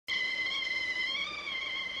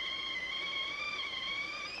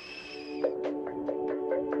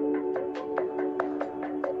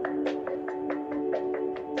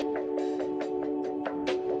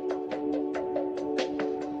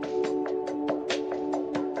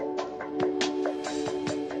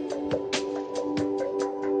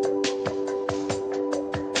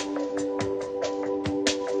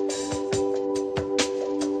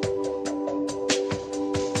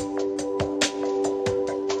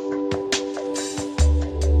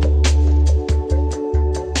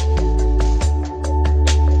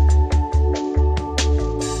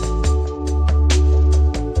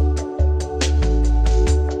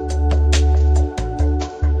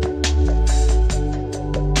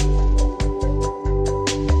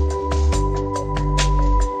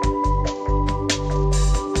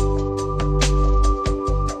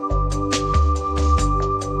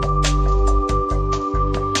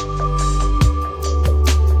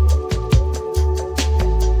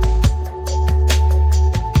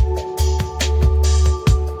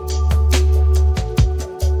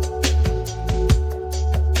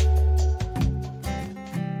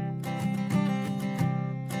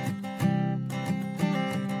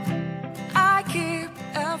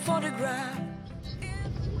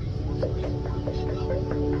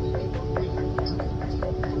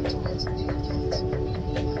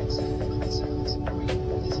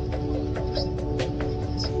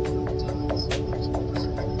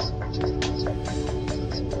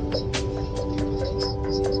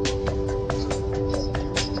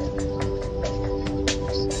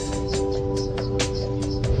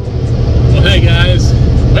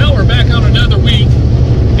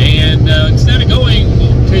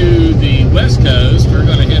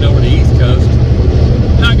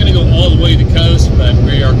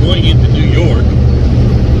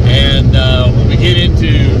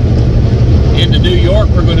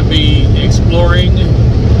exploring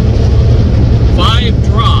 5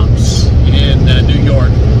 drops in New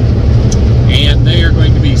York, and they are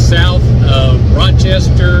going to be south of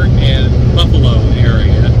Rochester and Buffalo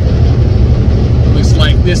area. Looks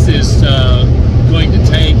like this is going to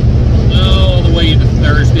take all the way into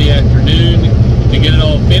Thursday afternoon to get it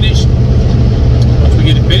all finished. Once we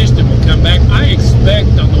get it finished, then we'll come back. I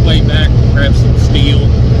expect on the way back to grab some steel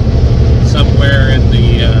somewhere in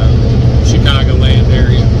the Chicagoland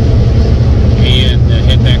area and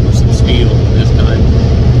head back with some steel this time.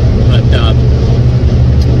 But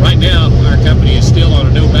right now, our company is still on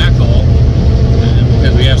a no backhaul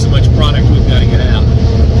because we have so much product we've got to get out.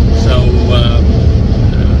 So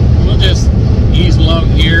we'll just ease along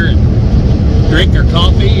here and drink our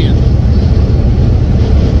coffee and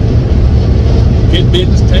get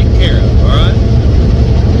business taken care of, all right?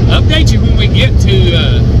 Update you when we get to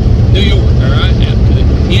New York, all right? Out to the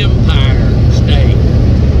Empire State.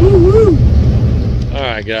 Woo-woo! All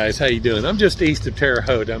right, guys, how you doing? I'm just east of Terre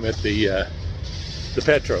Haute. I'm at the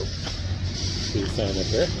Petro. See the sign up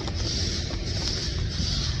there?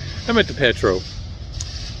 I'm at the Petro,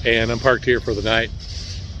 and I'm parked here for the night.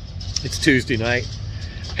 It's Tuesday night,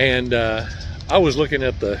 and I was looking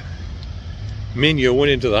at the menu. I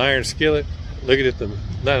went into the Iron Skillet, looking at them,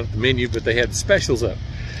 not at the menu, but they had specials up.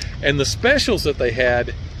 And the specials that they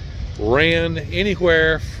had ran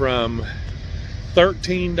anywhere from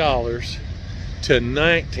 $13 to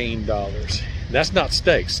 $19. That's not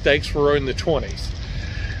steaks. Steaks were in the 20s.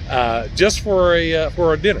 Just for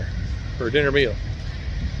a dinner meal.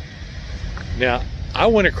 Now, I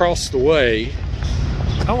went across the way.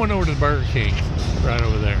 I went over to the Burger King, right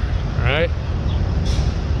over there. All right.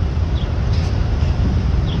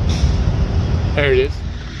 There it is.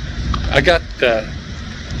 I got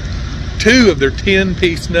 2 of their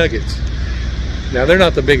 10-piece nuggets. Now, they're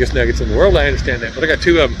not the biggest nuggets in the world, I understand that, but I got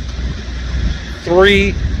 2 of them.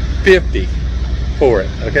 $3.50 for it,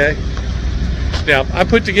 okay? Now, I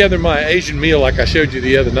put together my Asian meal like I showed you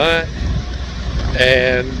the other night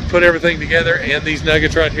and put everything together, and these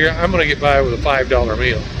nuggets right here, I'm gonna get by with a $5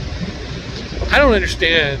 meal. I don't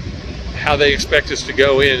understand how they expect us to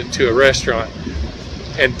go into a restaurant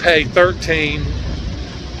and pay $13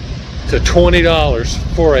 to $20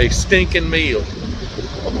 for a stinking meal.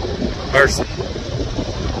 Mercy.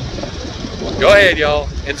 Go ahead, y'all.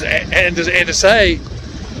 And to say,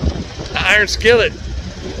 the Iron Skillet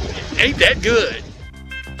ain't that good.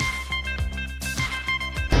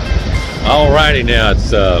 Alrighty, now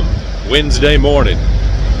it's Wednesday morning.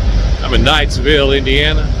 I'm in Knightsville,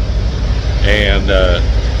 Indiana, and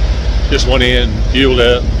just went in, fueled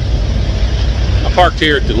up. I parked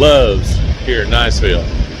here at the Love's here in Knightsville.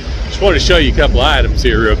 Just wanted to show you a couple of items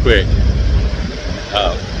here real quick.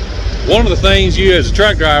 One of the things you as a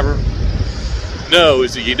truck driver know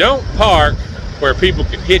is that you don't park where people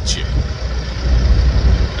can hit you.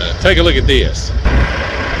 Take a look at this.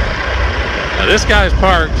 Now this guy's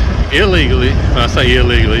parked illegally. When I say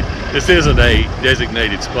illegally, this isn't a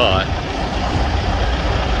designated spot.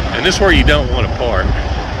 And this is where you don't want to park.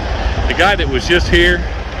 The guy that was just here,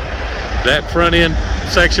 that front end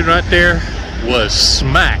section right there, was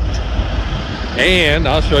smacked. And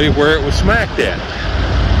I'll show you where it was smacked at.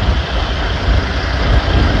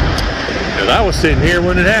 Because I was sitting here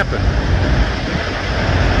when it happened.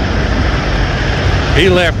 He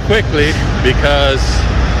left quickly because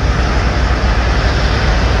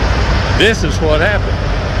this is what happened.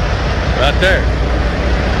 Right there.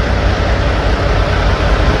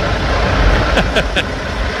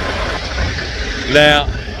 Now,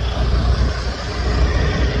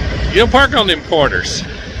 you don't park on them corners.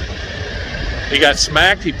 He got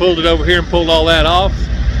smacked, he pulled it over here and pulled all that off,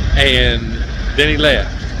 and then he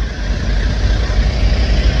left.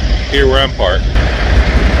 Here where I'm parked.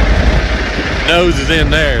 Nose is in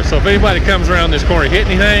there, so if anybody comes around this corner hit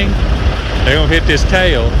anything, they're gonna hit this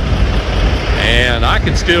tail, and I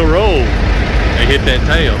can still roll. They hit that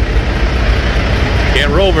tail.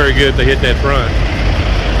 Can't roll very good if they hit that front.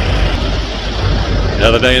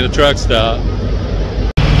 Another day in the truck stop.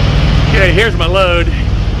 Okay, here's my load.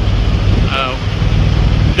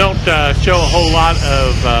 Don't show a whole lot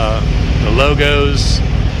of the logos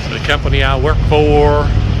of the company I work for.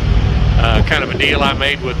 Kind of a deal I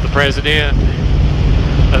made with the president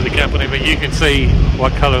of the company, but you can see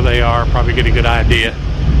what color they are, probably get a good idea.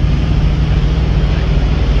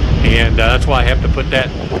 And that's why I have to put that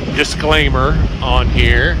disclaimer on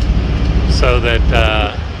here so that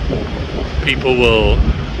people will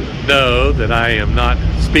know that I am not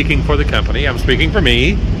speaking for the company. I'm speaking for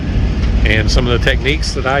me, and some of the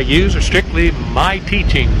techniques that I use are strictly my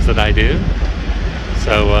teachings that I do.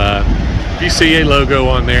 So If you see a logo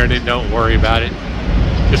on there, then don't worry about it.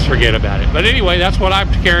 Just forget about it. But anyway, that's what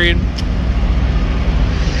I'm carrying.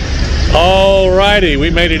 Alrighty, we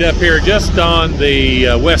made it up here just on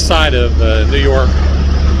the west side of New York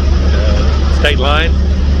state line.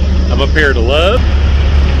 I'm up here to Love.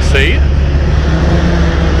 See ya.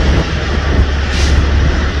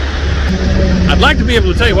 I'd like to be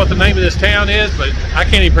able to tell you what the name of this town is, but I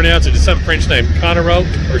can't even pronounce it. It's some French name,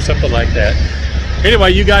 Connerote or something like that.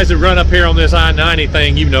 Anyway, you guys that run up here on this I-90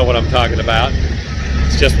 thing, you know what I'm talking about.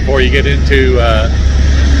 It's just before you get into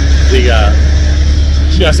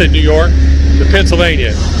I said New York, the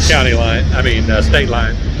Pennsylvania county line, state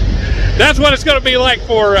line. That's what it's going to be like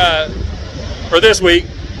for this week.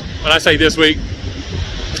 When I say this week,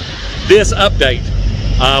 this update.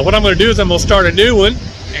 What I'm going to do is I'm going to start a new one,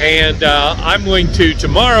 and I'm going to,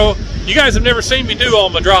 tomorrow, you guys have never seen me do all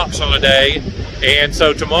my drops on a day, and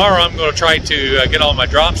so tomorrow I'm going to try to get all my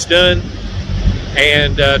drops done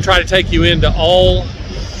and try to take you into all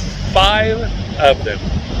 5 of them,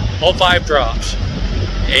 all 5 drops,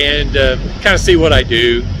 and kind of see what I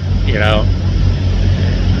do. You know,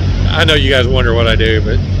 I know you guys wonder what I do,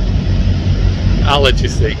 but I'll let you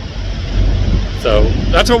see. So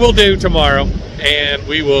that's what we'll do tomorrow, and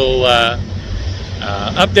we will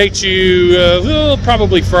update you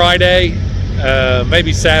probably Friday,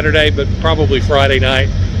 maybe Saturday, but probably Friday night.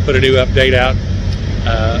 Put a new update out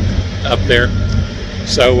up there.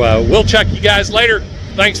 So we'll check you guys later.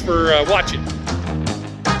 Thanks for watching.